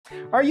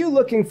Are you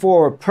looking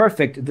for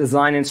perfect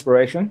design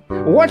inspiration?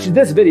 Watch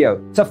this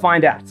video to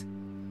find out.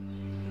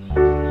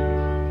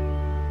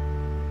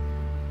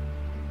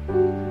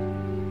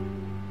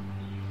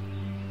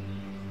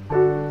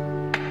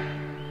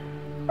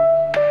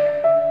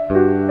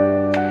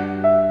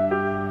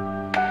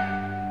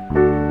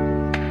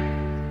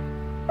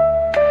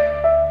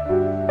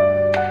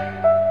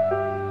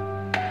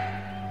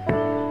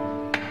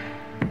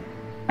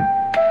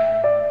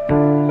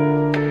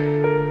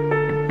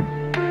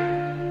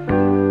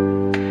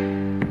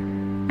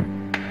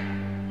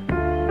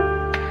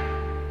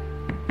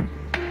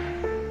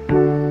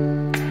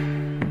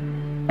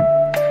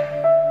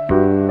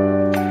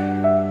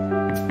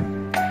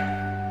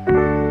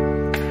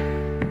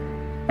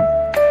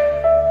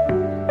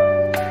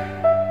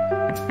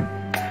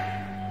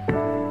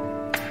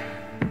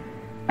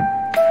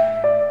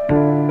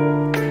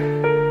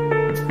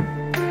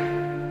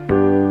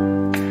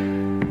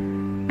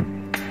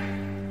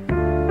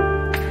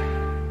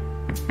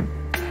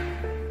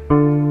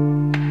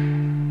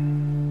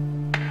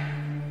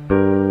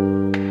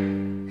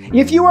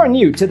 If you are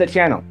new to the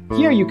channel,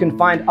 here you can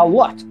find a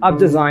lot of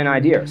design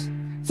ideas.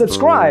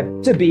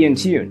 Subscribe to be in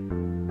tune.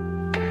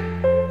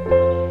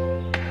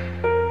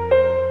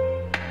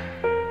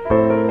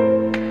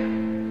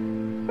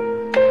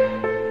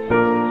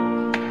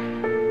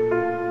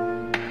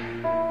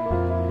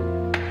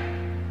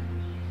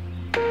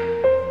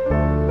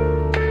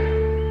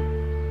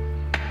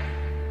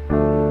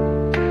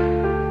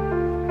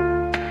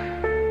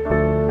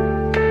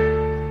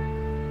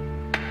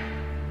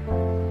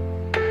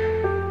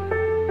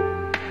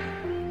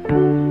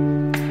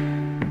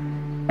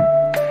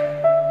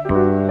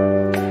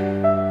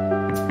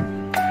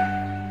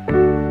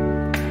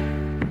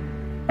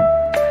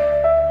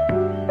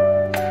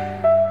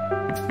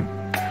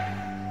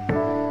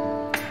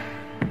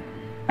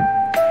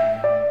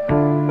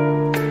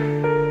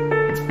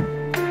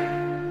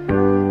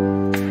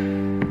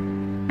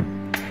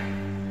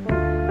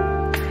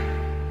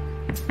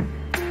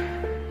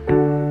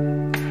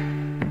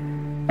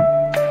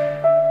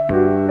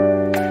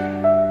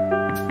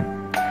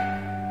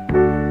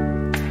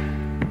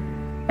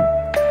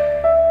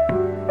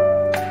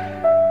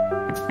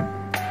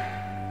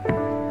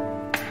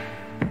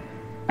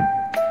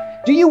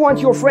 Do you want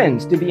your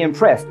friends to be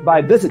impressed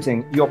by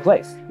visiting your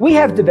place? We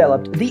have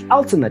developed the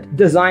ultimate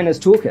designer's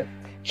toolkit.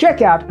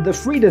 Check out the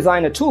free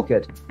designer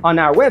toolkit on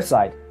our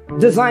website,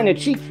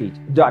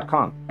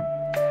 designercheatsheet.com.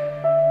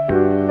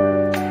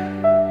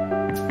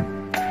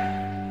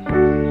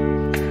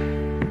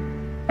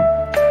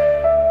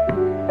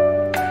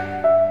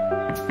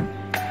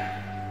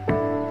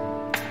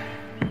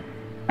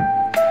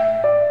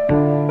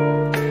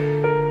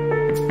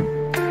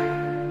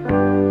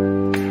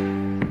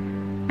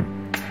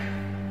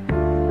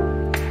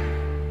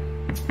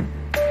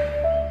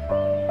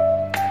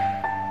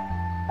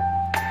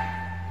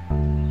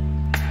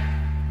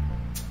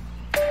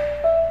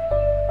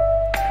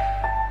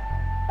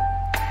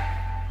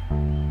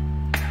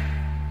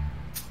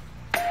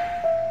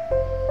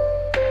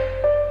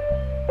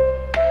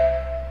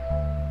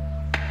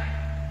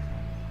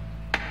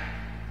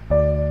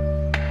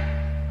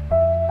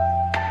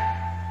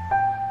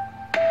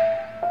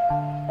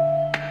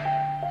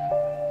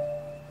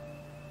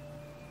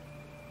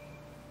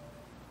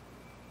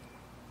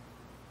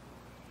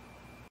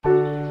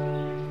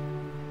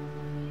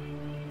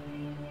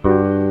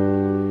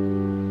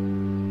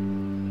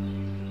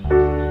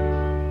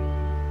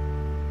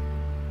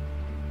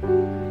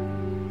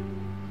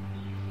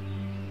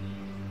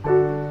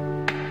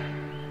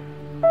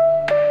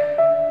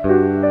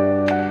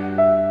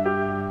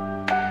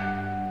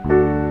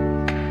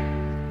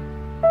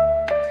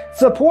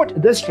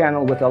 Support this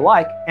channel with a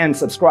like and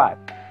subscribe.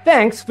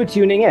 Thanks for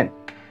tuning in.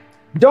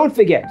 Don't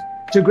forget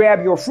to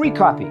grab your free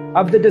copy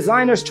of the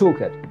Designer's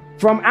Toolkit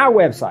from our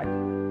website,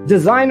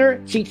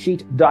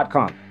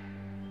 designercheatsheet.com.